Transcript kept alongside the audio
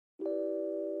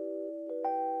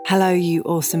Hello, you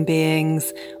awesome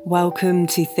beings. Welcome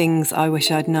to Things I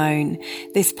Wish I'd Known.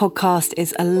 This podcast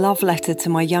is a love letter to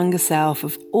my younger self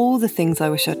of all the things I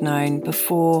wish I'd known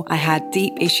before I had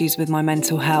deep issues with my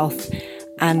mental health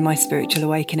and my spiritual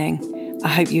awakening. I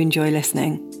hope you enjoy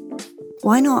listening.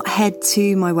 Why not head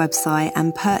to my website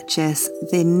and purchase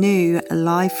the new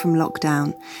Live from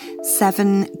Lockdown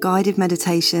 7 guided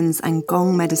meditations and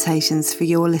gong meditations for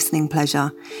your listening pleasure.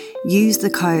 Use the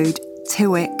code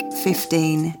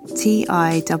TIWIK15,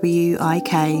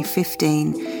 TIWIK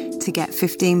 15 to get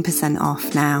 15%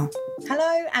 off now.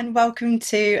 Hello and welcome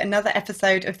to another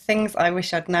episode of Things I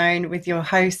Wish I'd Known with your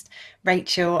host,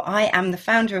 Rachel. I am the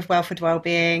founder of Welford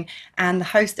Wellbeing and the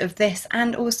host of this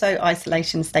and also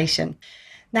Isolation Station.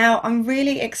 Now, I'm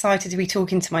really excited to be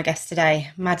talking to my guest today,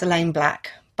 Madeleine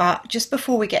Black. But just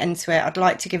before we get into it, I'd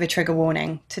like to give a trigger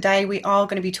warning. Today, we are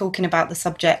going to be talking about the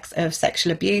subjects of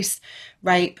sexual abuse,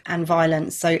 rape and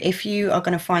violence. So if you are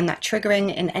going to find that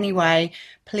triggering in any way,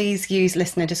 please use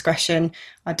listener discretion.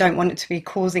 I don't want it to be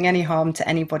causing any harm to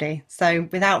anybody. So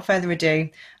without further ado,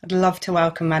 I'd love to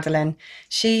welcome Madeleine.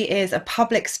 She is a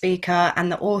public speaker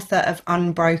and the author of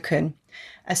Unbroken,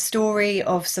 a story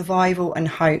of survival and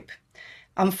hope.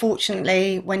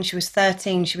 Unfortunately, when she was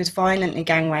 13, she was violently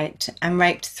gang raped and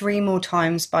raped 3 more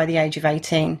times by the age of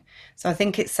 18. So I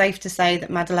think it's safe to say that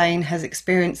Madeleine has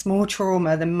experienced more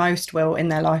trauma than most will in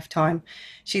their lifetime.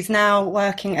 She's now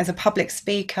working as a public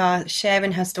speaker,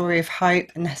 sharing her story of hope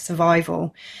and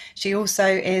survival. She also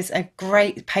is a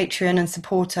great patron and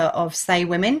supporter of Say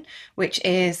Women, which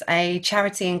is a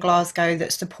charity in Glasgow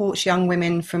that supports young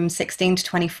women from 16 to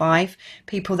 25,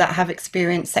 people that have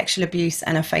experienced sexual abuse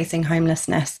and are facing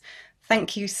homelessness.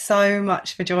 Thank you so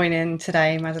much for joining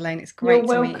today, Madeleine. It's great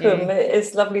to meet you. You're welcome.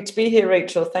 It's lovely to be here,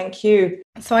 Rachel. Thank you.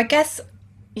 So I guess,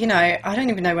 I don't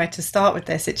even know where to start with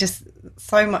this. It's just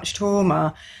so much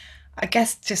trauma. I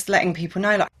guess just letting people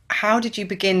know, how did you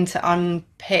begin to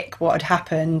unpick what had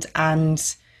happened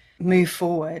and move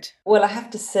forward? Well, I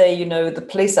have to say, the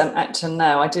place I'm at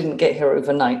now, I didn't get here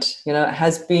overnight. It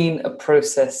has been a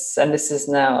process. And this is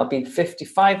now, I'll be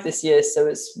 55 this year. So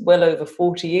it's well over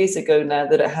 40 years ago now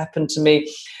that it happened to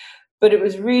me. But it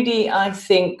was really, I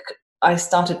think, I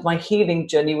started my healing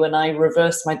journey when I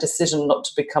reversed my decision not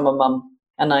to become a mum.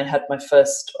 And I had my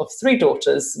first of 3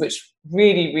 daughters, which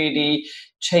really, really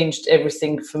changed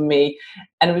everything for me.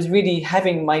 And it was really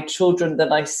having my children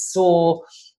that I saw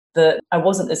that I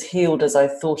wasn't as healed as I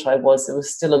thought I was. There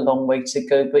was still a long way to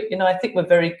go. But, I think we're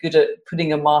very good at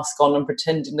putting a mask on and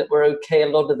pretending that we're okay a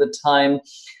lot of the time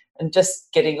and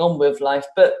just getting on with life.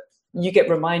 But you get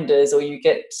reminders or you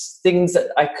get things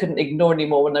that I couldn't ignore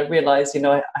anymore when I realized,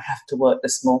 I have to work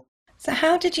this more. So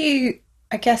how did you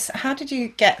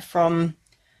get from,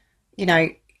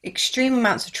 extreme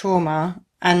amounts of trauma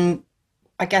and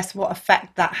I guess what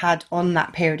effect that had on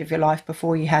that period of your life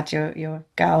before you had your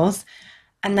girls,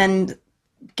 and then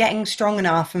getting strong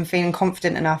enough and feeling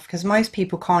confident enough, because most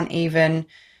people can't even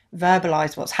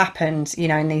verbalize what's happened,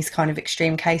 in these kind of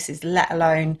extreme cases, let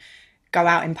alone go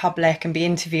out in public and be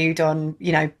interviewed on,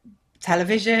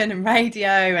 television and radio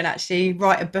and actually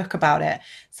write a book about it.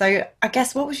 So I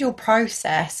guess what was your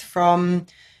process from,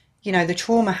 the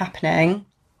trauma happening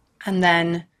and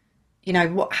then,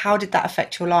 how did that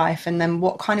affect your life? And then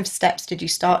what kind of steps did you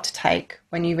start to take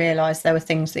when you realised there were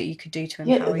things that you could do to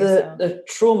empower yourself? The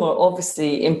trauma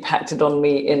obviously impacted on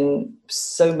me in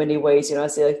so many ways.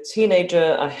 As a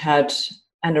teenager, I had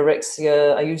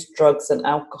anorexia, I used drugs and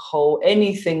alcohol,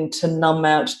 anything to numb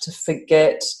out, to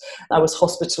forget. I was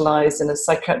hospitalised in a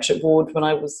psychiatric ward when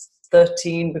I was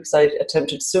 13 because I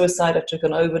attempted suicide. I took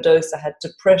an overdose. I had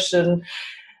depression.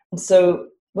 And so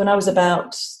when I was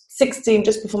about 16,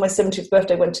 just before my 70th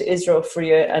birthday, I went to Israel for a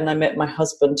year and I met my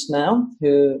husband now,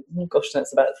 who,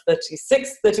 that's about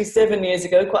 37 years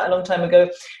ago, quite a long time ago.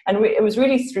 And it was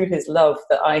really through his love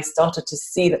that I started to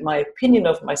see that my opinion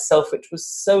of myself, which was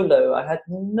so low, I had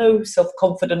no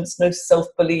self-confidence, no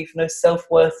self-belief, no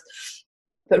self-worth.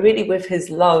 But really with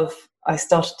his love, I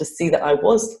started to see that I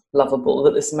was lovable,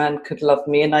 that this man could love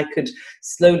me and I could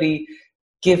slowly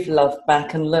give love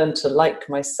back and learn to like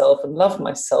myself and love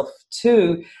myself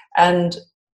too. And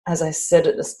as I said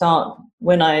at the start,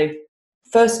 when I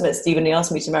first met Stephen, he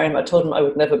asked me to marry him. I told him I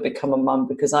would never become a mum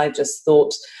because I just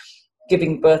thought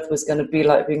giving birth was going to be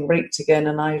like being raped again.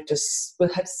 And I just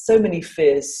had so many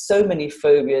fears, so many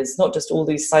phobias, not just all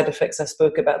these side effects I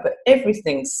spoke about, but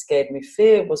everything scared me.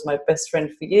 Fear was my best friend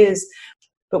for years.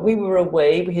 But we were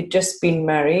away. We had just been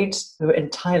married. We were in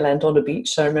Thailand on a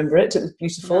beach. I remember it. It was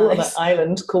beautiful. Nice. On an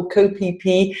island called Koh Phi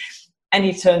Phi. And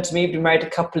he turned to me, we'd been married a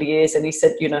couple of years, and he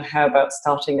said, how about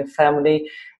starting a family?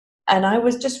 And I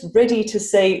was just ready to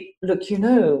say, look, you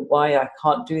know why I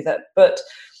can't do that. But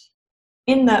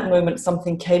in that moment,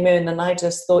 something came in, and I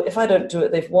just thought, if I don't do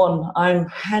it, they've won. I'm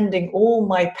handing all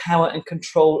my power and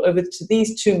control over to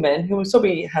these two men who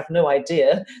probably have no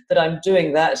idea that I'm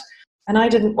doing that. And I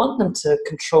didn't want them to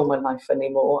control my life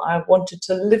anymore. I wanted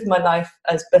to live my life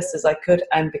as best as I could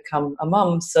and become a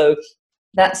mum. So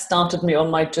that started me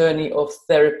on my journey of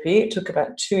therapy. It took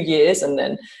about 2 years, and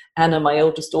then Anna, my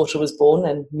eldest daughter, was born,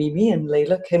 and Mimi and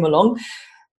Layla came along.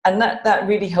 And that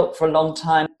really helped for a long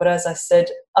time. But as I said,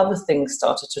 other things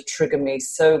started to trigger me.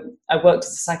 So I worked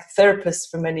as a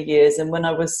psychotherapist for many years. And when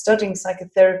I was studying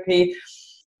psychotherapy,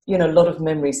 a lot of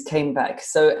memories came back.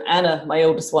 So Anna, my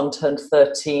oldest one, turned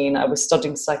 13. I was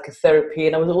studying psychotherapy,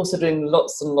 and I was also doing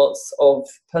lots and lots of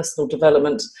personal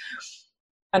development.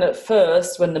 And at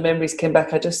first, when the memories came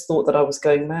back, I just thought that I was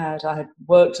going mad. I had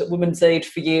worked at Women's Aid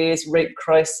for years, rape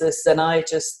crisis, and I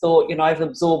just thought, I've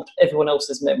absorbed everyone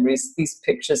else's memories. These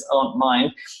pictures aren't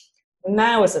mine.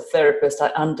 Now, as a therapist, I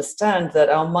understand that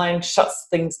our mind shuts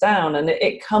things down, and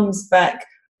it comes back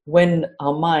when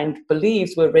our mind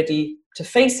believes we're ready to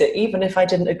face it, even if I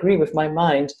didn't agree with my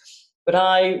mind. But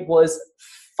I was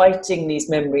fighting these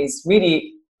memories.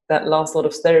 Really, that last lot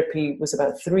of therapy was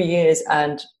about 3 years,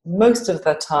 and most of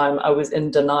that time I was in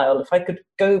denial. If I could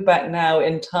go back now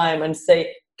in time and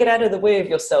say, get out of the way of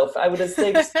yourself, I would have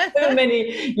saved so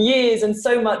many years and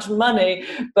so much money.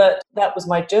 But that was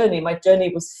my journey. My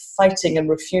journey was fighting and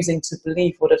refusing to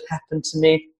believe what had happened to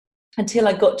me, until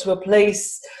I got to a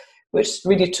place which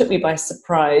really took me by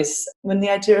surprise. When the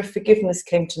idea of forgiveness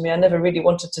came to me, I never really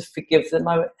wanted to forgive them.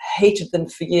 I hated them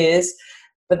for years.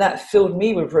 But that filled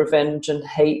me with revenge and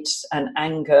hate and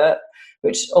anger,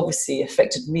 which obviously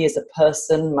affected me as a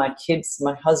person, my kids,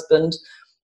 my husband.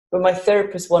 But my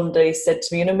therapist one day said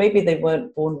to me, maybe they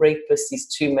weren't born rapists, these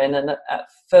two men. And at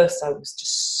first I was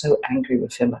just so angry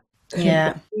with him. I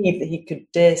couldn't believe that he could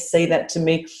dare say that to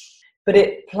me. But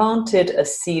it planted a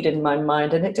seed in my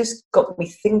mind, and it just got me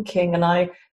thinking. And I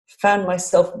found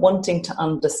myself wanting to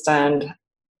understand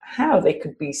how they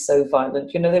could be so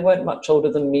violent. They weren't much older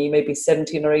than me, maybe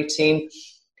 17 or 18.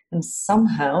 And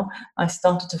somehow I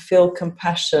started to feel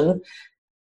compassion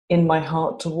in my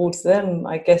heart towards them.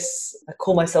 I guess I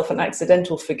call myself an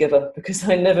accidental forgiver, because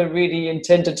I never really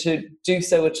intended to do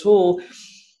so at all.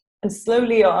 And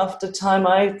slowly after time,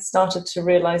 I started to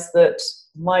realize that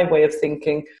my way of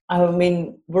thinking,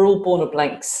 we're all born a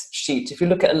blank sheet. If you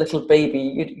look at a little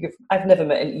baby, I've never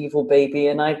met an evil baby,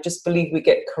 and I just believe we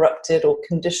get corrupted or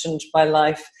conditioned by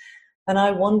life. And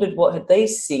I wondered, what had they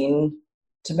seen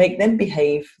to make them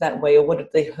behave that way, or what had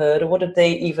they heard, or what had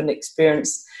they even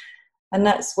experienced? And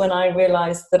that's when I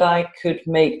realized that I could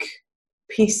make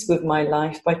peace with my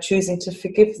life by choosing to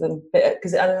forgive them,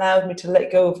 because it allowed me to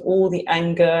let go of all the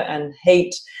anger and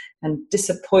hate and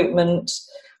disappointment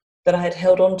that I had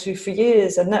held on to for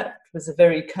years. And that was a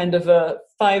very kind of a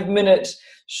 5-minute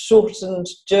shortened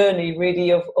journey,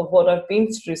 really, of what I've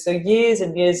been through. So years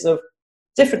and years of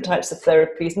different types of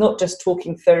therapies, not just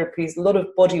talking therapies, a lot of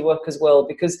body work as well,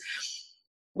 because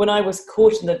when I was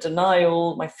caught in the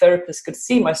denial, my therapist could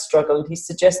see my struggle, and he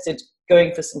suggested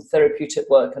going for some therapeutic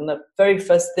work. And the very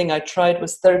first thing I tried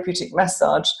was therapeutic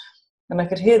massage. And I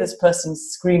could hear this person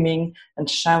screaming and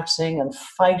shouting and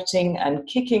fighting and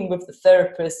kicking with the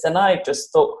therapist. And I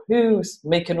just thought, who's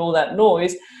making all that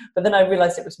noise? But then I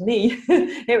realized it was me.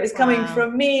 It was coming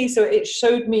from me. So it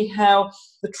showed me how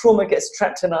the trauma gets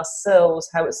trapped in our cells,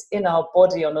 how it's in our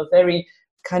body on a very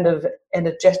kind of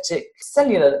energetic,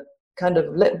 cellular kind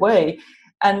of way.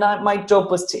 And my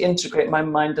job was to integrate my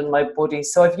mind and my body.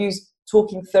 So I've used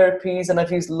talking therapies, and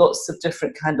I've used lots of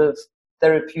different kind of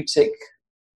therapeutic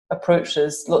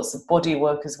approaches, lots of body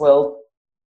work as well.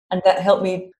 And that helped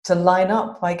me to line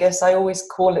up. I guess I always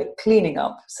call it cleaning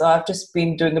up. So I've just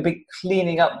been doing a big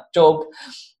cleaning up job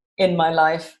in my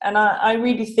life. And I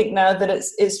really think now that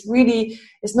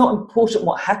it's not important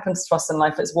what happens to us in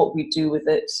life, it's what we do with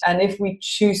it. And if we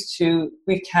choose to,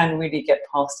 we can really get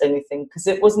past anything, because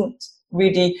it wasn't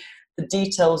really the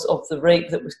details of the rape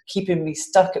that was keeping me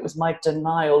stuck. It was my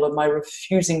denial and my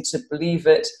refusing to believe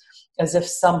it, as if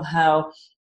somehow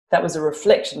that was a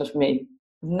reflection of me.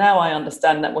 Now I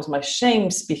understand that was my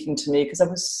shame speaking to me, because I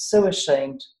was so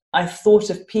ashamed. I thought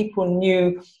if people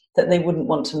knew that they wouldn't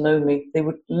want to know me, they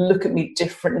would look at me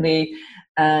differently,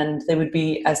 and they would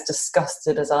be as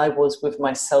disgusted as I was with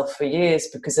myself for years,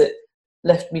 because it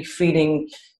left me feeling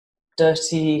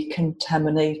dirty,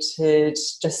 contaminated,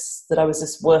 just that I was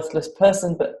this worthless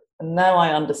person. But now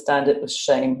I understand it was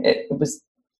shame. It was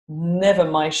never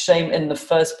my shame in the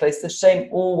first place. The shame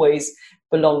always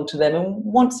belonged to them. And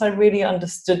once I really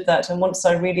understood that, and once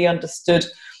I really understood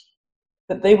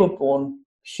that they were born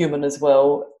human as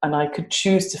well, and I could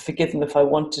choose to forgive them if I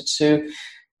wanted to.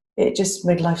 It just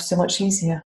made life so much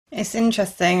easier. It's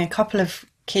interesting. A couple of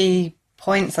key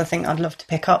points I think I'd love to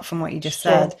pick up from what you just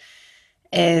said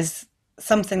is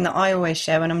something that I always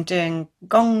share when I'm doing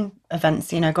gong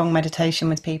events, gong meditation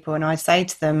with people, and I say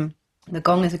to them, the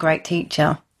gong is a great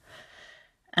teacher.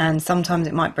 And sometimes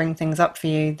it might bring things up for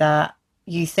you that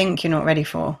you think you're not ready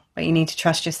for, but you need to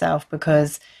trust yourself,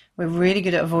 because we're really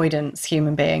good at avoidance,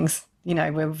 human beings.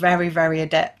 We're very, very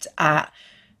adept at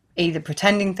either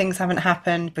pretending things haven't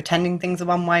happened, pretending things are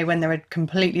one way when they're a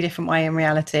completely different way in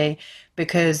reality,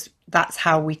 because that's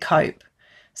how we cope.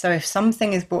 So if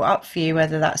something is brought up for you,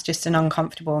 whether that's just an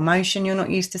uncomfortable emotion you're not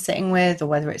used to sitting with, or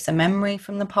whether it's a memory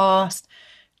from the past,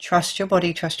 trust your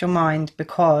body, trust your mind,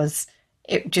 because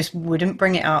it just wouldn't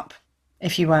bring it up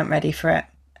if you weren't ready for it.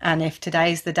 And if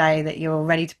today's the day that you're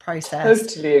ready to process,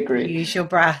 totally agree. Use your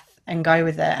breath and go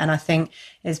with it. And I think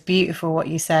it's beautiful what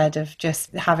you said of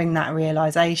just having that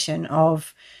realization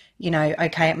of,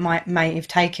 okay, it may have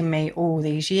taken me all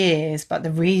these years, but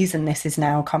the reason this is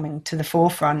now coming to the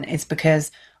forefront is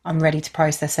because I'm ready to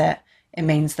process it. It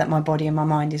means that my body and my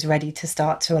mind is ready to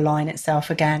start to align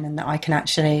itself again, and that I can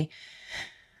actually,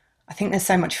 I think there's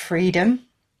so much freedom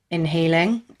in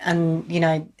healing. And,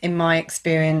 in my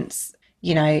experience,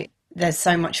 there's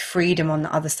so much freedom on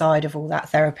the other side of all that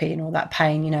therapy and all that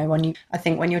pain. I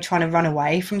think when you're trying to run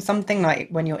away from something, like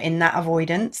when you're in that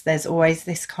avoidance, there's always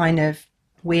this kind of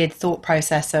weird thought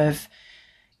process of,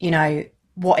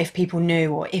 what if people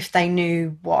knew, or if they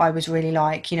knew what I was really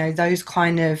like, those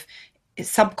kind of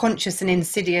subconscious and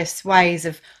insidious ways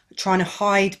of trying to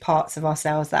hide parts of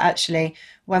ourselves that actually,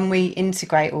 when we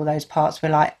integrate all those parts, we're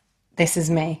like, this is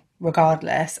me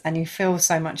regardless. And you feel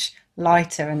so much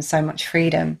lighter and so much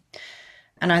freedom.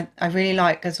 And I really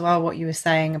like as well what you were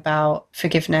saying about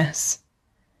forgiveness.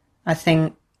 I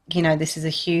think, this is a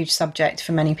huge subject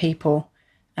for many people.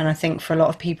 And I think for a lot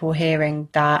of people hearing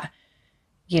that,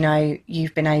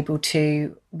 you've been able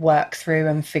to work through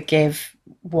and forgive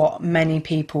what many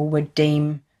people would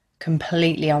deem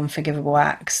completely unforgivable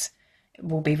acts,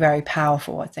 will be very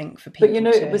powerful, I think, for people. But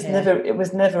it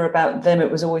was never about them.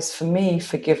 It was always, for me,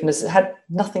 forgiveness. It had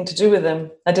nothing to do with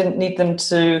them. I didn't need them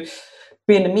to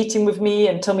be in a meeting with me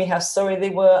and tell me how sorry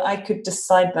they were. I could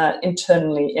decide that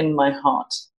internally in my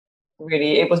heart.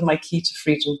 Really, it was my key to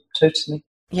freedom, totally.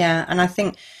 Yeah, and I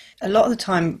think a lot of the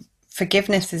time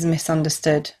forgiveness is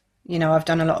misunderstood. I've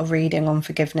done a lot of reading on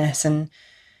forgiveness, and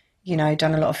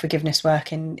done a lot of forgiveness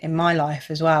work in my life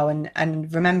as well.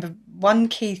 And remember one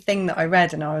key thing that I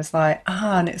read, and I was like,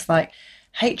 and it's like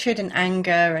hatred and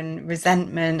anger and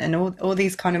resentment and all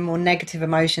these kind of more negative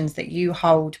emotions that you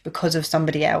hold because of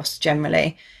somebody else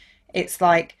generally. It's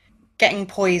like getting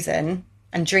poison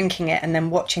and drinking it and then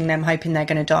watching them hoping they're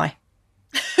going to die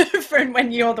from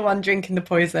when you're the one drinking the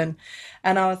poison.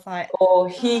 And I was like, or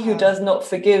he who does not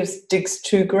forgive digs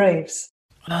two graves.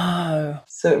 Oh.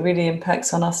 So it really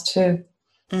impacts on us too.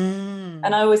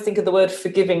 And I always think of the word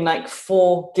forgiving like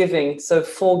forgiving. So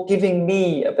for giving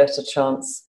me a better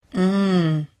chance.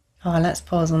 Oh, let's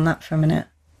pause on that for a minute.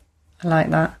 I like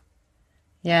that.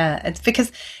 Yeah, it's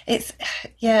because it's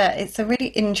a really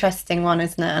interesting one,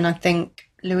 isn't it? And I think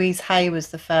Louise Hay was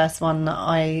the first one that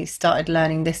I started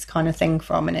learning this kind of thing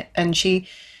from. And she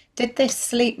did this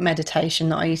sleep meditation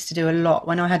that I used to do a lot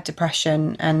when I had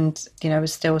depression and,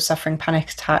 was still suffering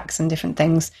panic attacks and different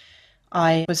things.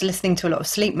 I was listening to a lot of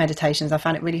sleep meditations. I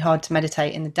found it really hard to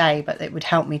meditate in the day, but it would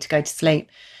help me to go to sleep.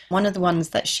 One of the ones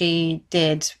that she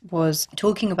did was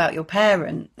talking about your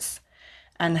parents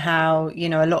and how,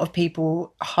 a lot of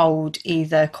people hold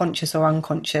either conscious or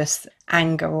unconscious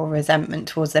anger or resentment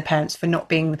towards their parents for not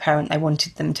being the parent they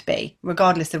wanted them to be,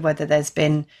 regardless of whether there's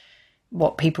been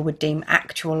what people would deem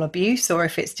actual abuse or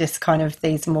if it's just kind of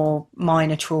these more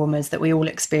minor traumas that we all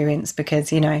experience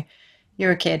because,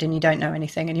 you're a kid and you don't know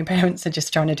anything and your parents are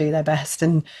just trying to do their best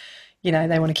and,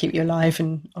 they want to keep you alive,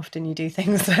 and often you do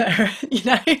things that are,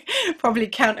 probably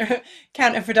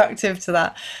counterproductive to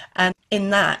that. And in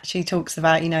that, she talks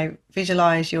about,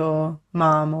 visualize your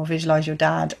mum or visualize your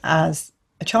dad as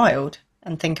a child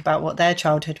and think about what their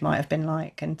childhood might have been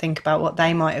like and think about what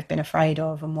they might have been afraid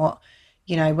of and what,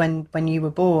 when you were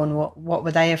born, what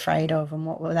were they afraid of and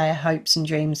what were their hopes and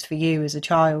dreams for you as a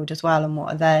child as well, and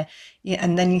what are their,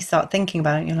 and then you start thinking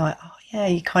about it and you're like, oh yeah,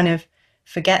 you kind of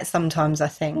forget sometimes, I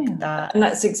think, that. And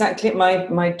that's exactly it.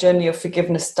 My journey of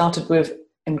forgiveness started with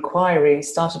inquiry,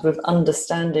 started with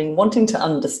understanding, wanting to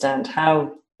understand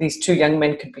how these two young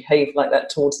men could behave like that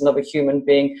towards another human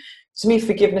being. To me,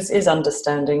 forgiveness is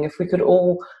understanding. If we could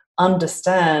all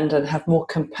understand and have more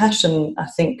compassion, I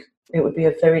think it would be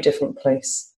a very different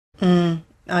place. I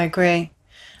agree.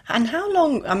 And how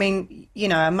long, I mean,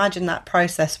 imagine that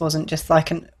process wasn't just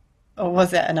like or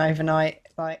was it an overnight,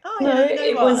 like, oh No, yeah, you know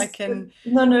it what, I was can.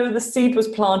 no. The seed was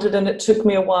planted, and it took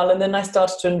me a while. And then I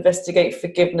started to investigate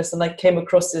forgiveness, and I came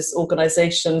across this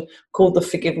organisation called the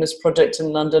Forgiveness Project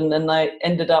in London, and I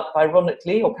ended up,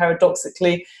 ironically or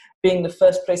paradoxically, being the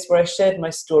first place where I shared my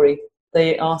story.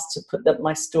 They asked to put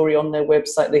my story on their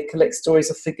website. They collect stories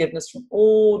of forgiveness from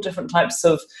all different types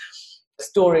of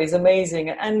stories. Amazing,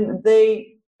 and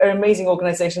they are an amazing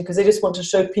organisation because they just want to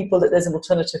show people that there's an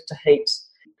alternative to hate,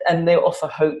 and they offer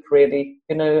hope, really,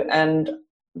 and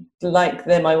like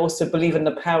them, I also believe in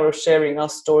the power of sharing our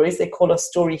stories. They call us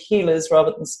story healers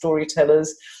rather than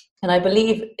storytellers. And I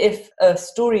believe if a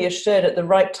story is shared at the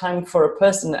right time for a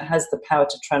person, it has the power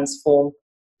to transform.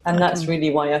 And that's really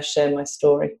why I share my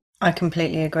story. I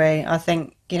completely agree. I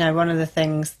think, one of the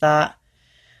things that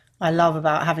I love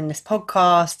about having this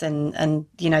podcast and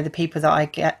the people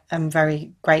that I'm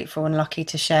very grateful and lucky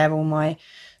to share all my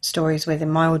stories with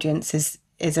in my audience is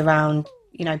around,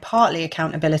 partly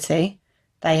accountability.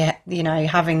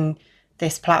 Having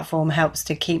this platform helps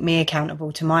to keep me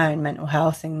accountable to my own mental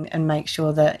health and make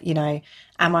sure that,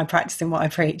 am I practicing what I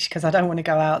preach? Because I don't want to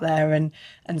go out there and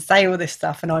say all this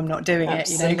stuff and I'm not doing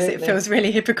Absolutely. it, because it feels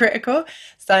really hypocritical.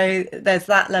 So there's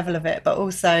that level of it, but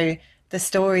also the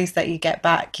stories that you get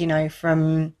back,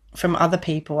 from other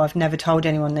people. I've never told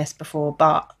anyone this before,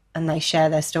 and they share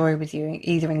their story with you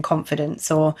either in confidence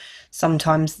or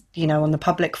sometimes, on the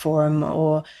public forum,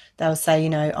 or they'll say,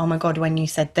 oh my God, when you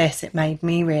said this, it made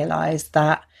me realize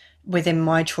that within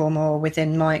my trauma or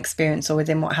within my experience or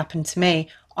within what happened to me,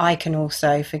 I can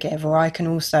also forgive, or I can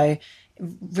also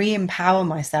re-empower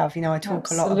myself. I talk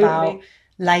Absolutely. a lot about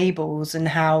labels and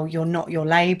how you're not your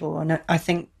label. And I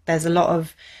think there's a lot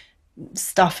of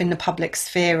stuff in the public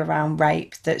sphere around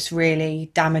rape that's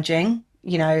really damaging,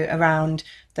 around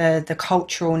the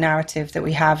cultural narrative that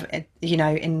we have,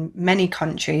 in many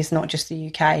countries, not just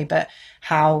the UK, but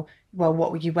how, well,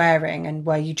 what were you wearing and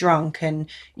were you drunk? And,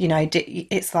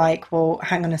 it's like, well,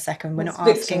 hang on a second, we're not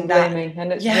asking that. Victim blaming,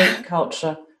 and it's rape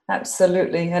culture.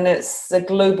 Absolutely. And it's a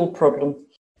global problem.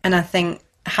 And I think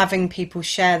having people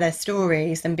share their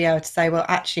stories and be able to say, well,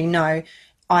 actually, no,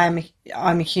 I'm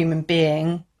a human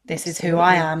being. This is who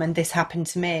I am, and this happened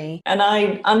to me. And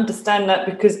I understand that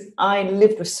because I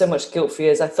lived with so much guilt for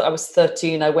years. I thought I was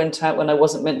 13. I went out when I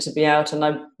wasn't meant to be out, and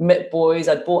I met boys.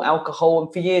 I'd bought alcohol,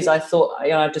 and for years I thought,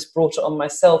 I just brought it on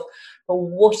myself. But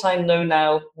what I know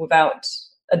now, without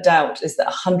a doubt, is that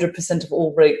 100% of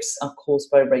all rapes are caused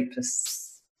by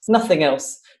rapists. It's nothing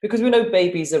else. Because we know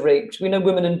babies are raped. We know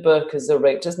women in burqas are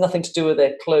raped. It's nothing to do with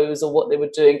their clothes or what they were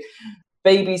doing.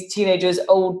 Babies, teenagers,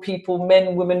 old people,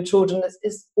 men, women, children,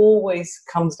 it always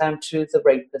comes down to the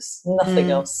rapist, nothing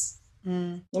else.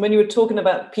 And when you were talking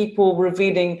about people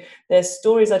revealing their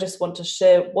stories, I just want to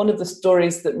share one of the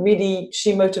stories that really,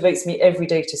 she motivates me every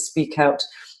day to speak out.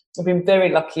 I've been very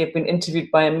lucky. I've been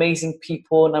interviewed by amazing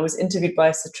people, and I was interviewed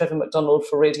by Sir Trevor McDonald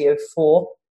for Radio 4.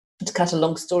 To cut a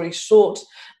long story short,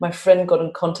 my friend got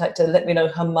in contact and let me know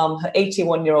her mum, her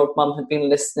 81-year-old mum, had been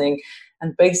listening.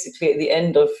 And basically, at the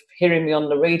end of hearing me on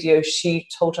the radio, she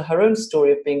told her own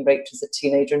story of being raped as a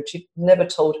teenager, and she'd never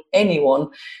told anyone.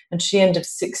 And she ended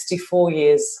 64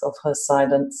 years of her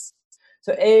silence.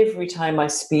 So every time I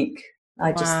speak,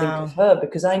 I just think of her,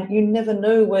 because you never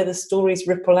know where the stories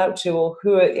ripple out to, or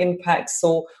who it impacts,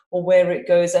 or where it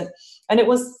goes. And it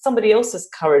was somebody else's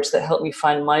courage that helped me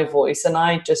find my voice. And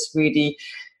I'm just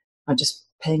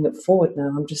paying it forward now.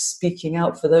 I'm just speaking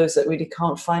out for those that really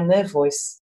can't find their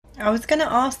voice. I was going to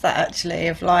ask that actually,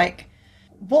 of like,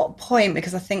 what point,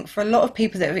 because I think for a lot of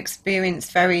people that have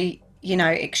experienced very,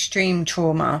 extreme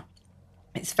trauma,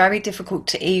 it's very difficult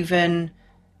to even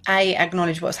A,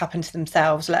 acknowledge what's happened to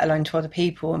themselves, let alone to other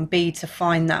people, and B, to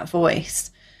find that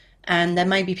voice. And there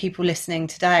may be people listening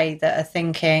today that are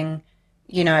thinking,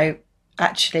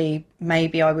 actually,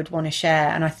 maybe I would want to share.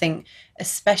 And I think,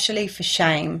 especially for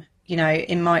shame,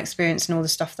 in my experience and all the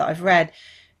stuff that I've read,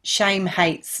 shame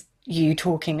hates you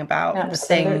talking about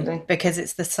Absolutely. the thing, because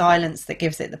it's the silence that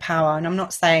gives it the power. And I'm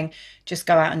not saying just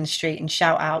go out in the street and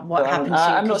shout out what happened to you.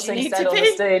 I'm not saying stand on the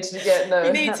stage. Yeah, no,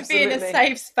 you need absolutely. to be in a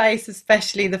safe space,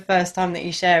 especially the first time that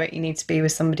you share it. You need to be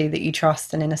with somebody that you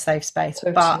trust and in a safe space.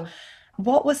 Totally. But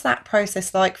what was that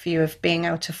process like for you, of being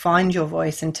able to find your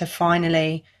voice and to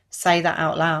finally say that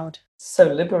out loud?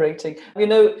 So liberating.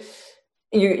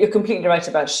 You're completely right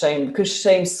about shame, because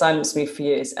shame silenced me for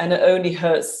years, and it only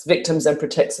hurts victims and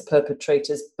protects the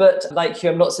perpetrators. But like you,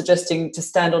 I'm not suggesting to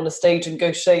stand on the stage and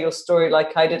go share your story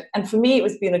like I did. And for me, it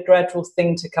was been a gradual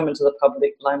thing to come into the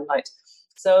public limelight.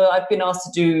 So I've been asked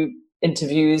to do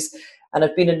interviews. And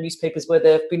I've been in newspapers where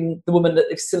there have been the woman that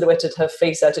they've silhouetted her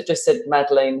face out. It just said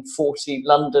Madeleine, 40,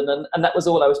 London. And that was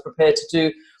all I was prepared to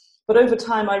do. But over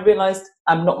time, I realized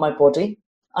I'm not my body.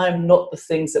 I'm not the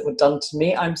things that were done to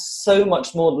me. I'm so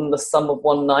much more than the sum of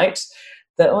one night.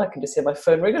 That, I can just hear my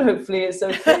phone ring, and hopefully it's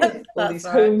okay. All these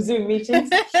home Zoom meetings,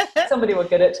 somebody will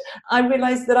get it. I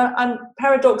realized that I'm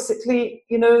paradoxically,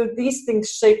 these things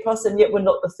shape us, and yet we're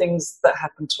not the things that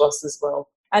happen to us as well.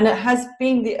 And it has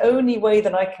been the only way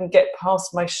that I can get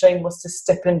past my shame was to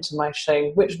step into my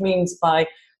shame, which means by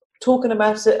talking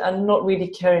about it and not really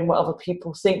caring what other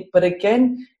people think. But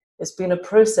again, it's been a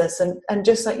process. And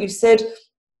just like you said,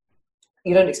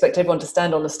 you don't expect everyone to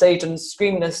stand on the stage and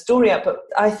scream their story out, but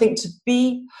I think to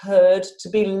be heard, to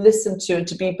be listened to, and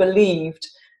to be believed,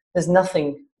 there's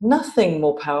nothing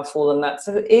more powerful than that.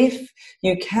 So if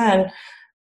you can,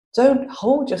 don't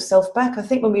hold yourself back. I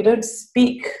think when we don't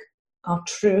speak our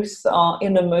truth, our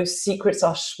innermost secrets,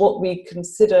 what we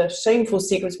consider shameful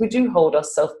secrets, we do hold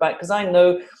ourselves back. Because I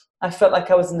know I felt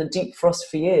like I was in the deep frost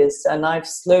for years, and I've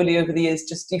slowly over the years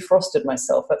just defrosted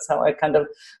myself. That's how I kind of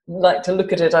like to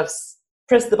look at it. I've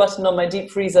press the button on my deep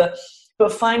freezer,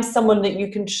 but find someone that you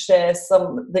can share, with,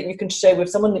 someone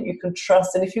that you can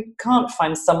trust. And if you can't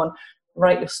find someone,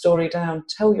 write your story down.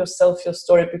 Tell yourself your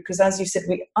story, because as you said,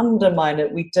 we undermine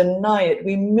it, we deny it,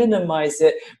 we minimize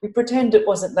it, we pretend it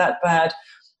wasn't that bad.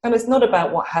 And it's not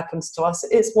about what happens to us,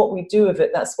 it's what we do with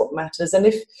it. That's what matters. And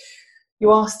if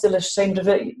you are still ashamed of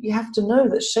it, you have to know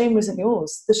that shame isn't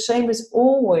yours. The shame is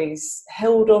always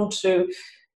held on to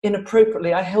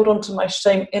inappropriately. I held on to my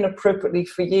shame inappropriately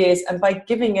for years, and by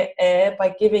giving it air,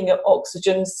 by giving it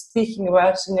oxygen, speaking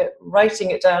about it, writing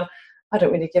it down, I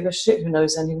don't really give a shit who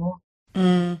knows anymore.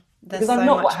 Because I'm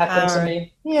not what happened to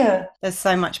me. Yeah. There's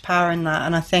so much power in that.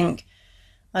 And I think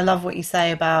I love what you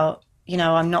say about,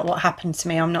 I'm not what happened to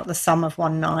me. I'm not the sum of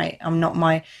one night. I'm not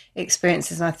my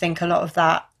experiences. And I think a lot of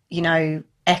that,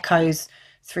 echoes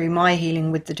through my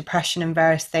healing with the depression and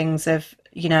various things of,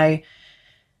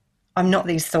 I'm not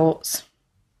these thoughts.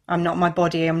 I'm not my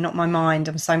body. I'm not my mind.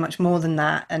 I'm so much more than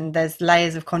that. And there's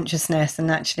layers of consciousness,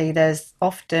 and actually there's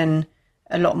often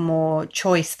a lot more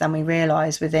choice than we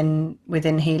realise within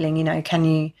healing.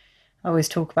 I always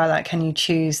talk about that. Can you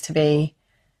choose to be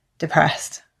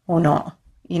depressed or not?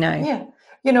 Yeah.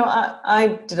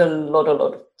 I did a lot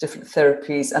of different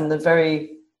therapies, and the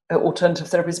very alternative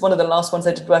therapies. One of the last ones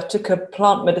I did, where I took a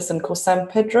plant medicine called San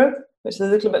Pedro, which is a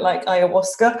little bit like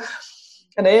ayahuasca.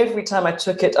 And every time I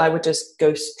took it, I would just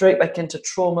go straight back into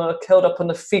trauma, curled up in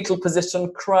the fetal position,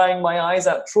 crying my eyes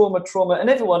out, trauma. And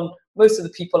most of the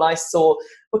people I saw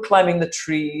were climbing the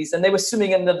trees, and they were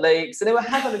swimming in the lakes, and they were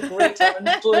having a great time and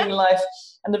enjoying life.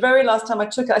 And the very last time I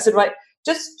took it, I said, right,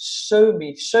 just show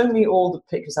me all the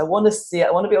pictures. I want to see it.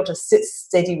 I want to be able to sit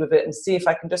steady with it and see if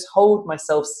I can just hold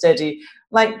myself steady,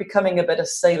 like becoming a better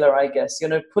sailor, I guess,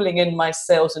 pulling in my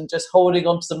sails and just holding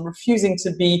on to them, refusing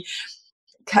to be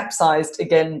capsized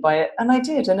again by it. And I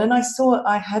did. And then I saw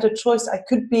I had a choice. I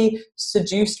could be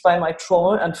seduced by my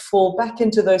trauma and fall back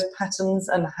into those patterns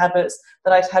and habits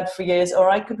that I'd had for years,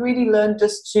 or I could really learn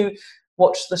just to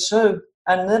watch the show.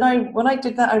 And then when I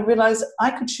did that, I realized I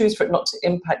could choose for it not to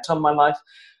impact on my life.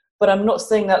 But I'm not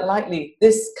saying that lightly.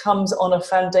 This comes on a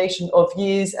foundation of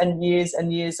years and years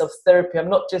and years of therapy. I'm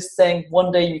not just saying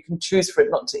one day you can choose for it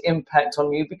not to impact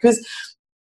on you, because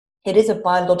it is a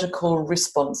biological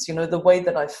response. The way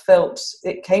that I felt,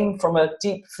 it came from a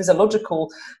deep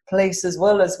physiological place as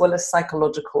well as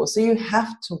psychological. So you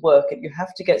have to work it, you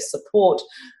have to get support.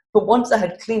 But once I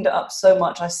had cleaned it up so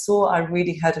much, I saw I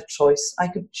really had a choice. I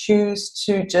could choose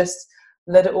to just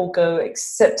let it all go,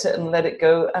 accept it and let it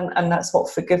go. And that's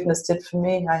what forgiveness did for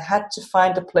me. I had to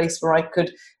find a place where I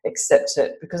could accept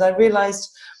it, because I realized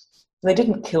they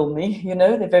didn't kill me,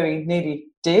 they very nearly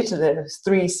did. There's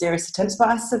 3 serious attempts, but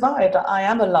I survived. I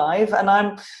am alive, and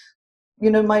I'm,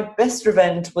 my best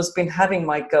revenge was been having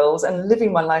my girls and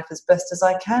living my life as best as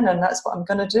I can, and that's what I'm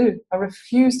going to do. I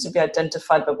refuse to be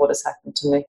identified by what has happened to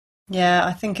me. Yeah,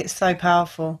 I think it's so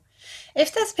powerful.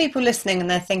 If there's people listening and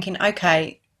they're thinking,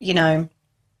 okay,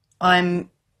 I'm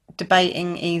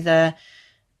debating either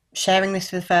sharing this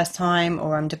for the first time,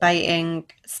 or I'm debating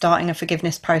starting a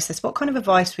forgiveness process, what kind of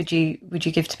advice would you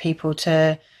give to people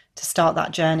to start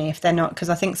that journey if they're not? Because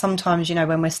I think sometimes,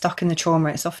 when we're stuck in the trauma,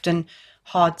 it's often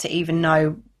hard to even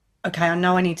know, okay, I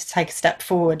know I need to take a step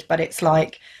forward, but it's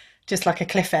like just like a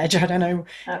cliff edge. I don't know.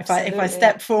 Absolutely. If I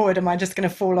step forward, am I just going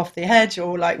to fall off the edge,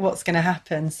 or like what's going to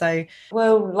happen? So,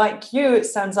 well, like you, it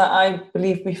sounds like I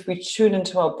believe if we tune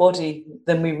into our body,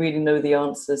 then we really know the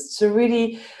answers. To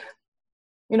really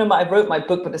I wrote my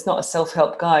book, but it's not a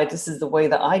self-help guide. This is the way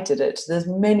that I did it. There's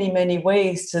many, many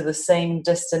ways to the same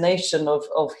destination of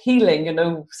healing.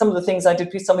 Some of the things I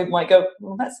did, some people might go,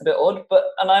 well, that's a bit odd,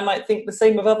 and I might think the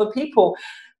same of other people.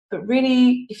 But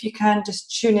really, if you can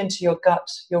just tune into your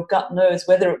gut knows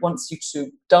whether it wants you to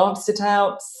dance it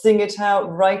out, sing it out,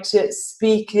 write it,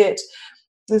 speak it.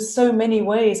 There's so many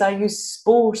ways. I use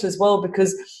sport as well,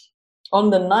 because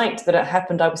on the night that it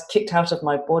happened, I was kicked out of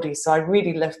my body. So I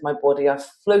really left my body. I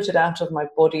floated out of my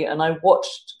body, and I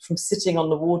watched from sitting on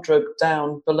the wardrobe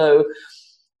down below.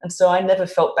 And so I never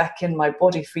felt back in my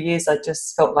body for years. I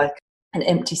just felt like an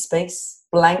empty space,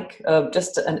 blank,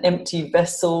 just an empty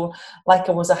vessel, like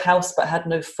I was a house but had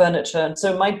no furniture. And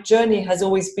so my journey has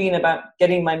always been about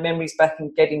getting my memories back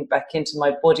and getting back into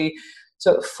my body.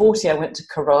 So at 40, I went to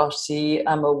karate.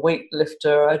 I'm a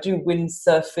weightlifter. I do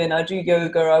windsurfing. I do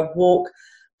yoga. I walk.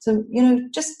 So,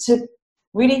 just to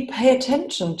really pay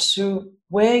attention to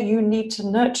where you need to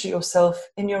nurture yourself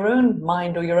in your own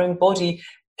mind or your own body.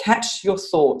 Catch your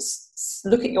thoughts.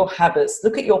 Look at your habits.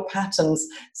 Look at your patterns.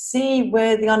 See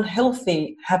where the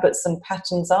unhealthy habits and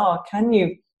patterns are. Can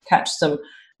you catch them?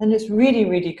 And it's really,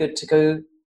 really good to go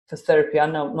for therapy. I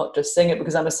know I'm not just saying it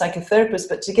because I'm a psychotherapist,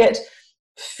 but to get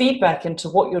feedback into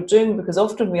what you're doing, because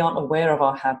often we aren't aware of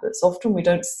our habits. Often we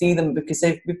don't see them because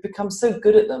we've become so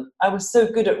good at them. I was so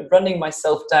good at running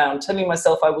myself down, telling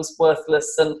myself I was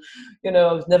worthless and,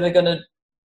 I was never going to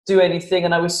do anything,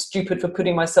 and I was stupid for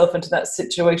putting myself into that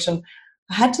situation.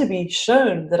 I had to be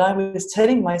shown that I was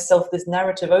telling myself this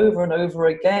narrative over and over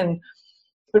again.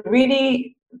 But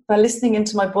really, by listening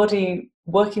into my body,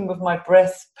 working with my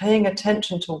breath, paying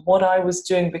attention to what I was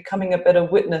doing, becoming a better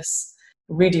witness,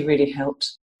 really, really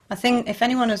helped. I think if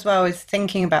anyone as well is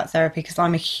thinking about therapy, because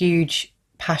I'm a huge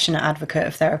passionate advocate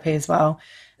of therapy as well,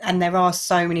 and there are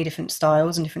so many different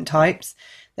styles and different types.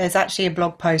 There's actually a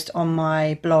blog post on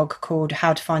my blog called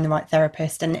How to Find the Right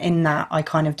Therapist, and in that I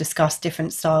kind of discuss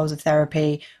different styles of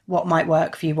therapy, what might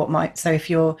work for you, so if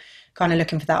you're kind of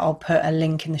looking for that, I'll put a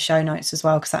link in the show notes as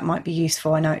well, because that might be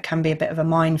useful. I know it can be a bit of a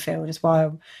minefield, as why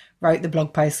I wrote the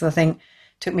blog post. So I think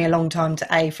took me a long time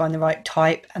to find the right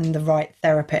type and the right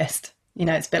therapist.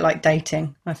 It's a bit like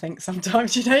dating. I think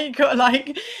sometimes, you've got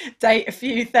to date a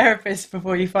few therapists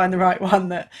before you find the right one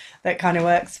that kind of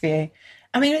works for you.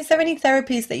 I mean, is there any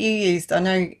therapies that you used? I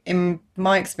know in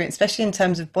my experience, especially in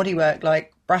terms of body work,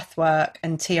 like breath work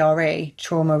and TRE,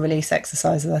 trauma release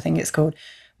exercises, I think it's called,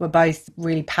 were both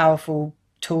really powerful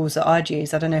tools that I'd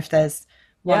use. I don't know if there's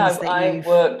I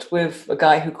worked with a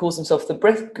guy who calls himself the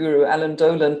breath guru, Alan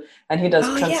Dolan, and he does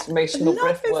transformational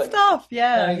breath work. Stuff.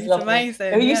 Yeah, he's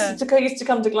amazing. He used to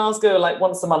come to Glasgow like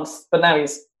once a month, but now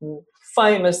he's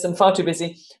famous and far too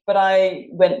busy. But I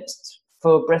went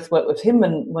for breath work with him,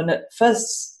 and when it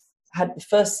first had the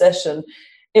first session,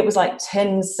 it was like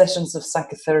 10 sessions of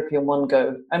psychotherapy in one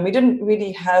go. And we didn't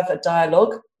really have a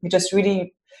dialogue. He just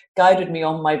really guided me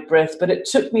on my breath, but it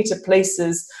took me to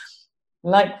places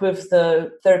like with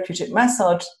the therapeutic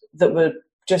massage that were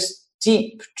just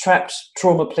deep trapped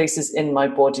trauma places in my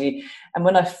body. And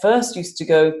when I first used to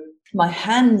go, my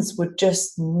hands would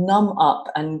just numb up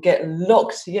and get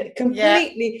locked,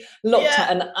 completely locked out.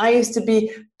 And I used to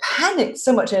be panicked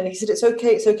so much. And he said, it's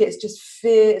okay, it's just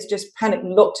fear, it's just panic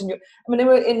locked in you. I mean, they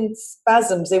were in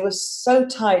spasms, they were so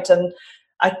tight, and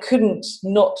I couldn't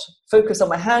not focus on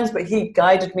my hands, but he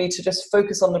guided me to just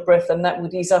focus on the breath, and that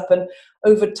would ease up. And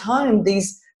over time,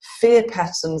 these fear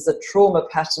patterns, the trauma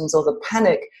patterns or the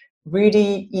panic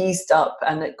really eased up,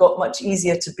 and it got much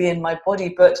easier to be in my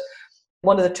body. But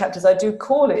one of the chapters I do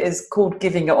call it is called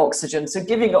Giving It Oxygen. So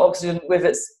giving it oxygen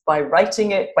by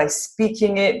writing it, by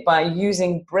speaking it, by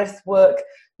using breath work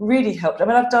really helped. I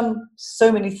mean, I've done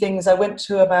so many things. I went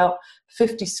to about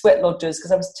 50 sweat lodges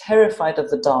because I was terrified of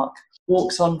the dark.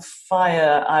 Walks on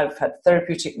fire. I've had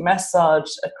therapeutic massage,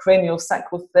 cranial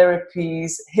sacral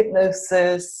therapies,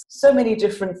 hypnosis, so many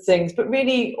different things, but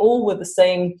really all with the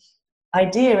same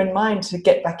idea in mind: to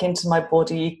get back into my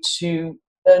body, to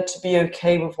learn to be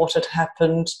okay with what had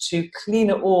happened, to clean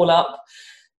it all up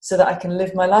so that I can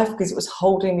live my life, because it was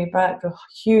holding me back. A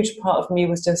huge part of me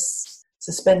was just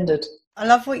suspended. I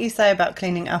love what you say about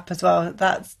cleaning up as well.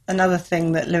 That's another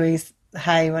thing that Louise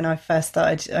Hay, when I first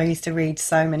started, I used to read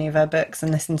so many of her books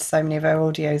and listen to so many of her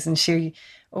audios, and she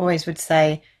always would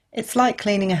say, it's like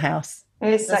cleaning a house.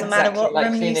 It doesn't matter what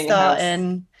room you start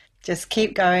in, just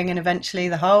keep going and eventually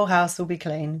the whole house will be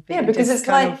clean. Yeah, because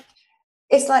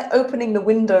it's like opening the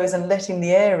windows and letting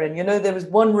the air in. There was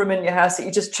one room in your house that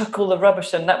you just chuck all the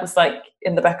rubbish in. That was like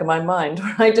in the back of my mind,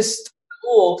 where I just stopped it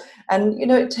all. And,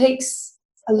 it takes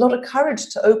a lot of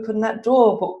courage to open that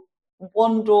door, but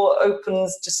one door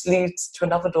opens just leads to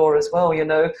another door as well,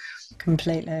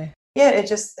 Completely. Yeah, it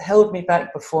just held me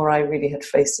back before I really had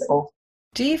faced it all.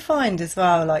 Do you find as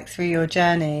well, like through your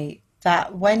journey,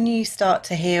 that when you start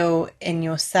to heal in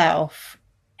yourself,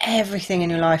 everything in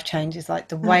your life changes? Like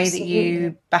the way that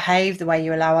you behave, the way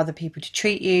you allow other people to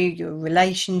treat you, your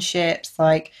relationships,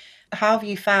 like how have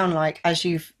you found, like, as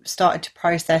you've started to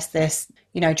process this,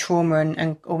 trauma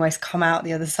and almost come out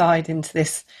the other side into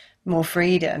this more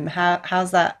freedom,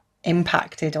 how's that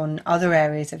impacted on other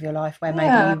areas of your life where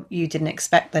maybe you didn't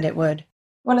expect that it would?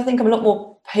 Well, I think I'm a lot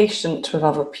more patient with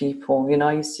other people.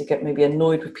 I used to get maybe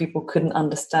annoyed with people, couldn't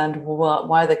understand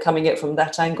why they're coming at it from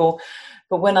that angle.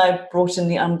 But when I brought in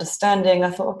the understanding,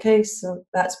 I thought, okay, so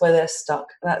that's where they're stuck.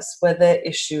 That's where their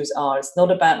issues are. It's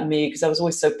not about me, because I was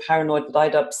always so paranoid that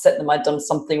I'd upset them, I'd done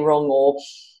something wrong, or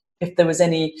if there was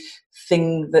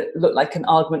anything that looked like an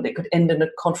argument that could end in a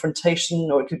confrontation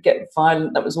or it could get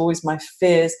violent, that was always my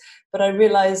fears. But I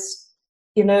realized,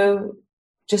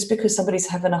 just because somebody's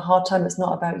having a hard time, it's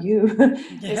not about you.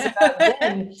 It's about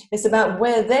them. It's about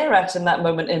where they're at in that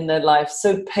moment in their life.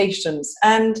 So patience.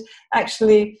 And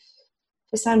actually,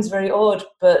 it sounds very odd,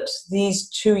 but these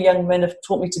two young men have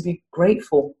taught me to be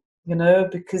grateful,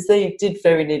 because they did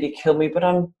very nearly kill me, but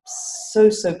I'm so,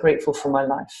 so grateful for my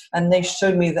life. And they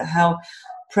showed me that how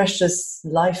precious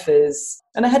life is.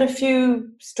 And I had a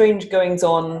few strange goings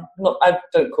on. I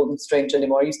don't call them strange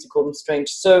anymore. I used to call them strange.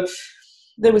 So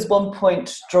there was one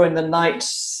point during the night,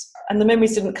 and the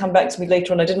memories didn't come back to me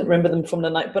later on. I didn't remember them from the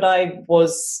night, but I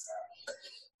was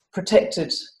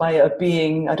protected by a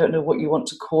being. I don't know what you want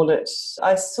to call it.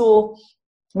 I saw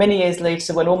many years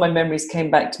later, when all my memories came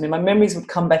back to me, my memories would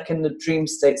come back in the dream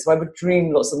state. So I would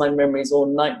dream lots of my memories or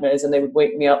nightmares, and they would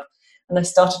wake me up. And I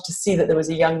started to see that there was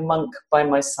a young monk by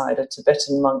my side, a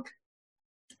Tibetan monk.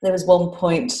 There was one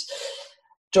point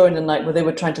during the night where they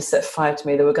were trying to set fire to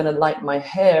me. They were going to light my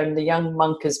hair, and the young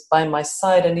monk is by my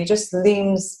side, and he just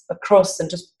leans across and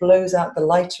just blows out the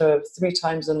lighter 3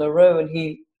 times in a row, and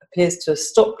he appears to have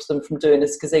stopped them from doing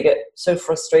this because they get so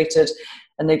frustrated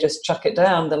and they just chuck it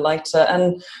down, the lighter.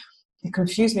 And it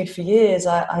confused me for years.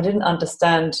 I didn't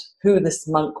understand who this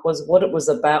monk was, what it was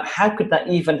about, how could that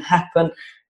even happen.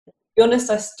 To be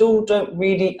honest, I still don't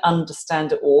really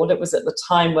understand it all. It was at the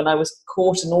time when I was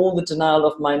caught in all the denial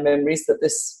of my memories that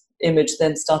this image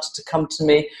then started to come to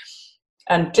me.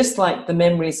 And just like the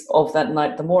memories of that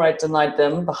night, the more I denied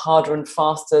them, the harder and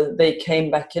faster they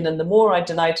came back in. And the more I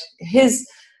denied his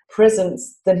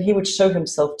presence, then he would show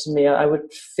himself to me. I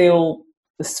would feel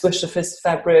the swish of his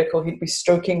fabric, or he'd be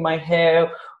stroking my hair,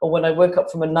 or when I woke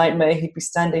up from a nightmare, he'd be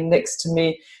standing next to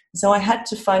me. So I had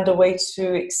to find a way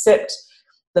to accept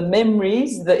the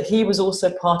memories that he was also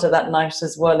part of that night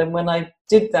as well. And when I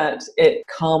did that, it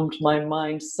calmed my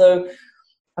mind. So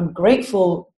I'm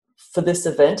grateful for this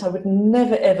event. I would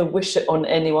never, ever wish it on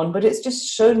anyone, but it's just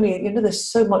shown me,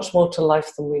 there's so much more to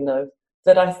life than we know.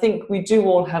 That I think we do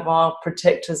all have our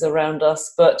protectors around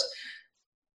us, but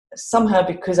somehow,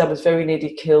 because I was very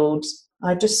nearly killed,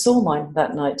 I just saw mine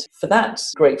that night. For that,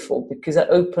 grateful, because it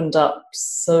opened up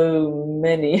so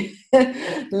many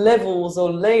levels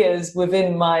or layers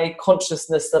within my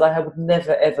consciousness that I would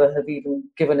never, ever have even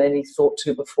given any thought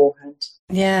to beforehand.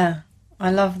 Yeah,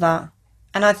 I love that.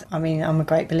 And I mean, I'm a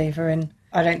great believer in,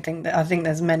 I think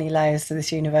there's many layers to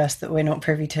this universe that we're not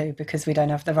privy to because we don't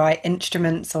have the right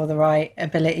instruments or the right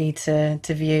ability to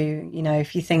view.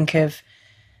 If you think of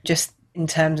just in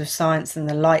terms of science and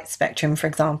the light spectrum, for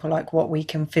example, like what we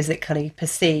can physically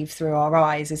perceive through our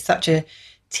eyes is such a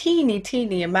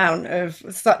teeny amount of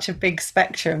such a big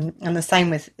spectrum. And the same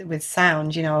with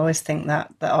sound. I always think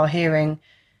that our hearing,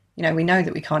 we know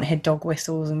that we can't hear dog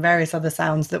whistles and various other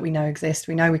sounds that we know exist.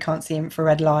 We know we can't see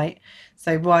infrared light.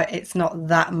 So why it's not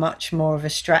that much more of a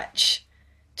stretch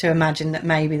to imagine that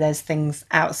maybe there's things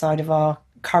outside of our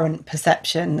current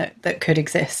perception that could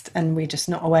exist and we're just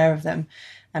not aware of them.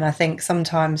 And I think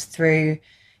sometimes through,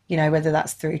 whether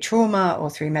that's through trauma or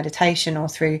through meditation or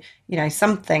through,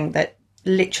 something that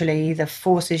literally either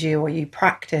forces you or you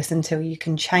practice until you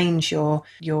can change your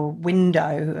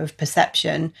window of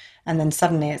perception, and then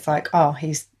suddenly it's like, oh,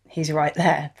 he's right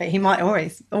there, but he might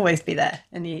always be there.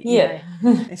 And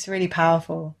it's really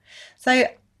powerful. So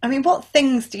I mean, what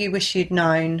things do you wish you'd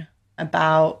known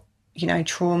about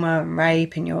trauma and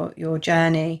rape and your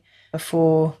journey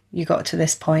before you got to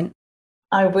this point?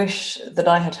 I wish that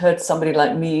I had heard somebody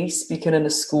like me speaking in a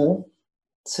school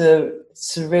to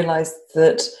realize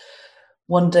that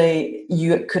one day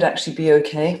you could actually be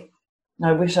okay.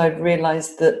 I wish I'd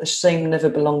realized that the shame never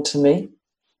belonged to me.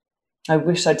 I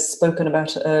wish I'd spoken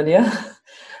about it earlier.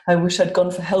 I wish I'd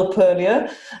gone for help earlier.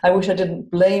 I wish I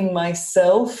didn't blame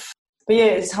myself. But yeah,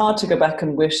 it's hard to go back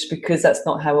and wish because that's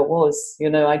not how it was.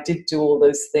 I did do all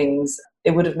those things.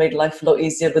 It would have made life a lot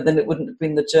easier, but then it wouldn't have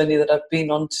been the journey that I've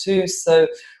been on too. So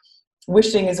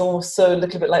wishing is also a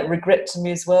little bit like regret to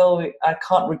me as well. I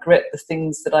can't regret the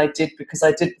things that I did because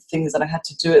I did the things that I had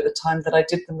to do at the time that I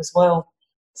did them as well.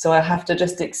 So I have to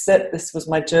just accept this was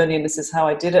my journey and this is how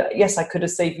I did it. Yes, I could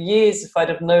have saved years if I'd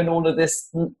have known all of this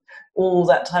all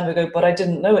that time ago, but I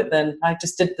didn't know it then. I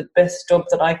just did the best job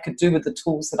that I could do with the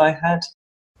tools that I had.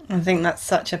 I think that's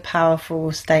such a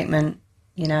powerful statement.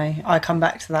 I come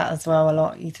back to that as well a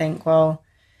lot. You think, well,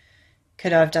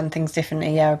 could I have done things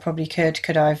differently? Yeah, I probably could.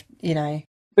 Could I have,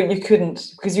 But you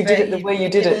couldn't because you did it the way you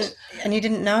did it. And you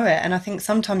didn't know it. And I think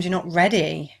sometimes you're not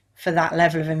ready for that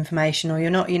level of information, or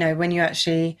you're not, when you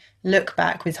actually look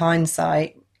back with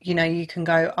hindsight, you can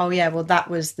go, oh yeah, well that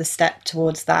was the step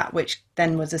towards that, which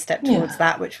then was a step towards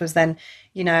that, which was then,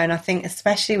 and I think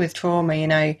especially with trauma,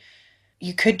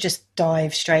 you could just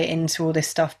dive straight into all this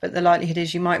stuff, but the likelihood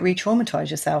is you might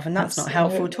re-traumatize yourself, and that's not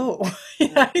helpful at all.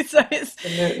 So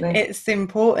it's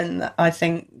important that I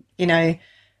think,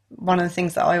 one of the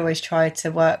things that I always try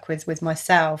to work with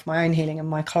myself, my own healing, and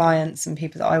my clients and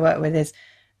people that I work with is,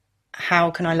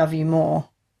 how can I love you more?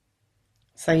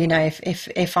 So,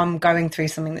 if I'm going through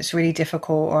something that's really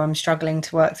difficult or I'm struggling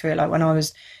to work through it, like when I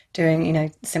was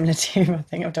doing, similar to you, I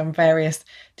think I've done various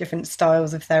different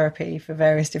styles of therapy for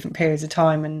various different periods of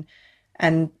time.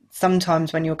 And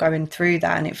sometimes when you're going through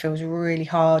that and it feels really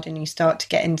hard and you start to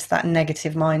get into that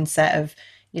negative mindset of,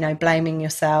 blaming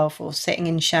yourself or sitting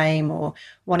in shame or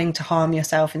wanting to harm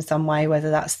yourself in some way,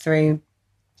 whether that's through,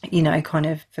 kind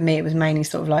of, for me, it was mainly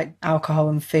sort of like alcohol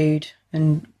and food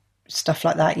and stuff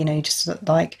like that, just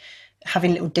like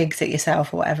having little digs at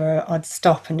yourself or whatever. I'd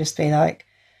stop and just be like,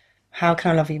 how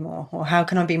can I love you more? Or how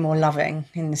can I be more loving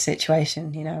in the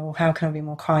situation, or how can I be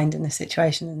more kind in the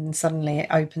situation? And suddenly it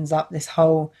opens up this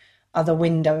whole other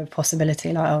window of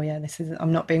possibility, like, oh yeah,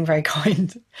 I'm not being very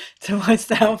kind to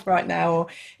myself right now. Or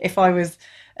if I was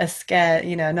a scared,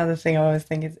 another thing I always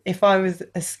think is, if I was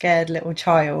a scared little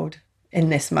child in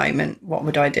this moment, what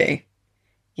would I do?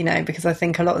 Because I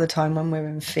think a lot of the time when we're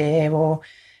in fear or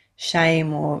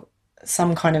shame or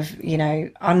some kind of,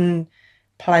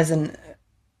 unpleasant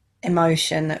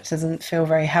emotion that doesn't feel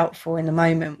very helpful in the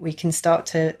moment, we can start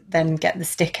to then get the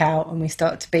stick out and we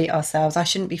start to beat ourselves. I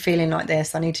shouldn't be feeling like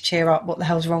this. I need to cheer up. What the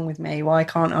hell's wrong with me? Why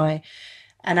can't I?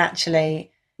 And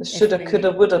actually, the shoulda,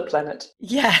 coulda, woulda planet.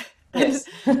 Yeah. Yes.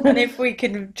 And if we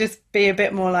could just be a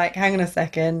bit more like, hang on a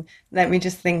second, let me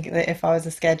just think that if I was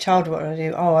a scared child, what would I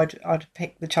do? Oh, I'd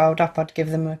pick the child up, I'd give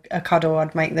them a cuddle,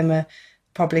 I'd make them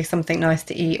probably something nice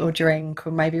to eat or drink,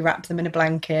 or maybe wrap them in a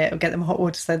blanket or get them hot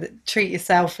water, so that treat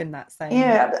yourself in that same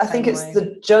I think it's way.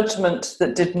 The judgment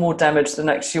that did more damage than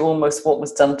actually almost what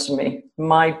was done to me.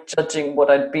 My judging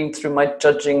what I'd been through, my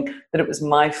judging that it was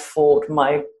my fault,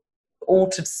 my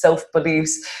altered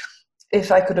self-beliefs. If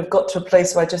I could have got to a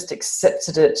place where I just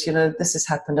accepted it, this has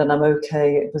happened and I'm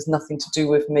okay, it was nothing to do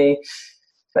with me.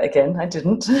 But again, I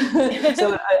didn't.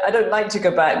 So I don't like to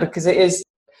go back, because it is,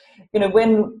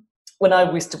 when I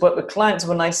used to work with clients,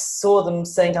 when I saw them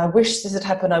saying, I wish this had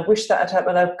happened, I wish that had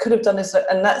happened, I could have done this,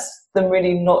 and that's them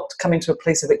really not coming to a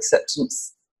place of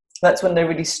acceptance. That's when they're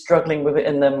really struggling with it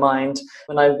in their mind,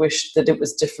 when I wish that it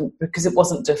was different, because it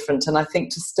wasn't different. And I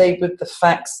think to stay with the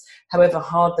facts, however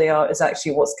hard they are, is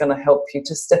actually what's going to help you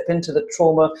to step into the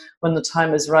trauma when the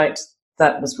time is right.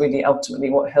 That was really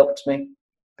ultimately what helped me,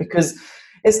 because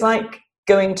it's like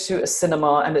going to a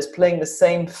cinema and it's playing the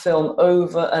same film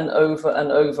over and over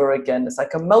and over again. It's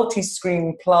like a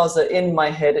multi-screen plaza in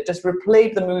my head. It just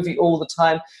replayed the movie all the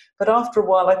time. But after a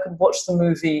while, I could watch the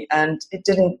movie and it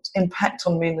didn't impact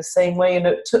on me in the same way.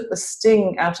 It took the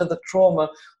sting out of the trauma.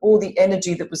 All the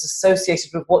energy that was associated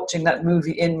with watching that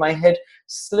movie in my head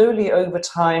slowly over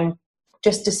time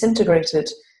just disintegrated.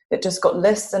 It just got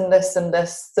less and less and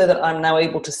less, so that I'm now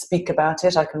able to speak about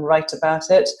it. I can write about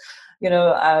it.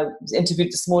 I was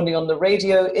interviewed this morning on the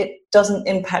radio. It doesn't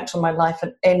impact on my life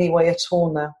in any way at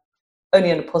all now,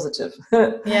 only in a positive.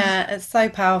 Yeah, it's so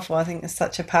powerful. I think it's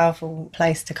such a powerful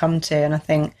place to come to. And I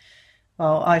think,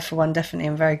 well, I, for one, definitely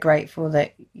am very grateful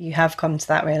that you have come to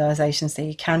that realisation, so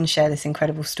you can share this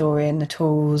incredible story and the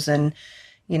tools and,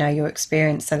 your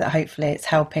experience, so that hopefully it's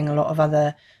helping a lot of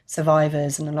other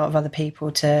survivors and a lot of other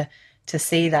people to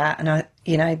see that.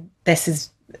 And this is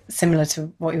similar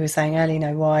to what you were saying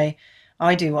earlier, why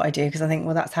I do what I do, because I think,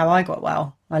 well, that's how I got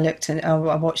well. I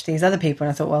watched these other people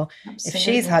and I thought, well, Absolutely. If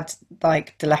she's had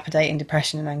like dilapidating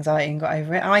depression and anxiety and got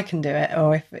over it, I can do it.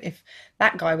 Or if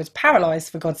that guy was paralyzed,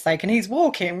 for God's sake, and he's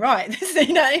walking, right,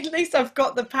 at least I've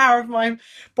got the power of my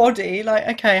body. Like,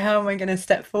 okay, how am I going to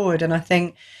step forward? And I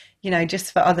think,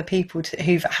 just for other people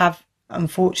who have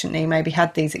unfortunately maybe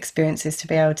had these experiences, to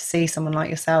be able to see someone like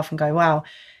yourself and go, wow,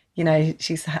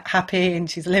 she's happy and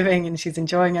she's living and she's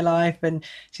enjoying her life and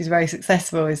she's very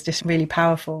successful, is just really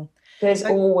powerful. There's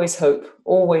always hope,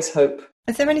 always hope.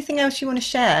 Is there anything else you want to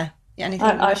share?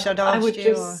 Anything you wish I'd asked you? I would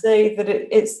just say that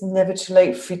it's never too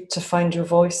late for you to find your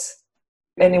voice.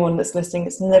 Anyone that's listening,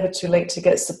 it's never too late to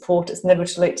get support. It's never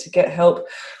too late to get help.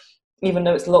 Even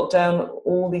though it's lockdown,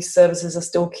 all these services are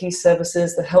still key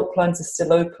services. The helplines are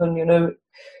still open,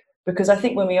 because I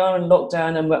think when we are in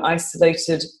lockdown and we're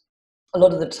isolated, a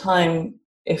lot of the time,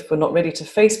 if we're not ready to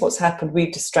face what's happened,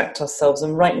 we distract ourselves.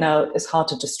 And right now, it's hard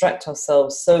to distract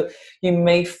ourselves. So you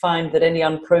may find that any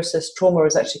unprocessed trauma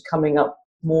is actually coming up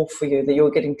more for you, that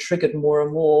you're getting triggered more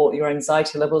and more. Your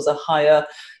anxiety levels are higher.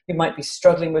 You might be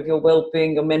struggling with your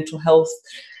well-being, your mental health.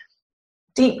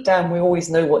 Deep down, we always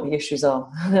know what the issues are.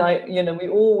 We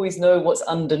always know what's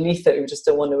underneath it. We just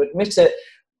don't want to admit it.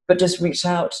 But just reach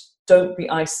out. Don't be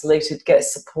isolated. Get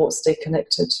support. Stay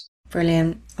connected.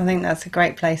 Brilliant. I think that's a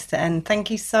great place to end. Thank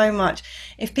you so much.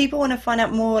 If people want to find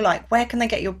out more, where can they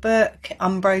get your book,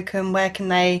 Unbroken? Where can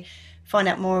they find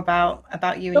out more about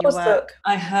you and your work?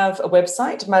 I have a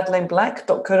website,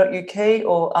 madelineblack.co.uk,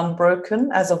 or Unbroken.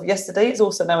 As of yesterday, it's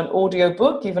also now an audio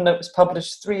book, even though it was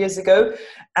published 3 years ago.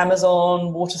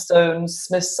 Amazon, Waterstones,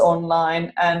 Smiths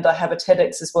Online, and I have a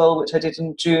TEDx as well, which I did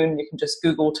in June. You can just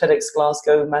Google TEDx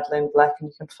Glasgow, Madeleine Black, and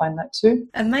you can find that too.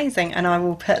 Amazing. And I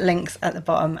will put links at the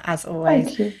bottom, as always.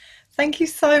 Thank you. Thank you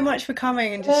so much for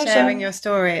coming and just sharing your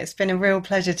story. It's been a real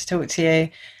pleasure to talk to you.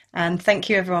 And thank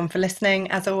you everyone for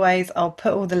listening. As always, I'll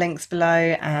put all the links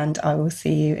below and I will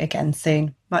see you again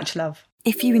soon. Much love.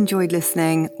 If you enjoyed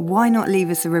listening, why not leave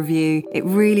us a review? It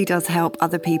really does help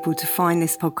other people to find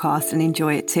this podcast and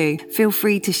enjoy it too. Feel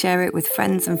free to share it with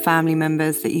friends and family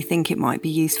members that you think it might be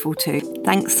useful to.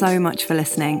 Thanks so much for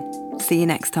listening. See you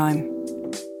next time.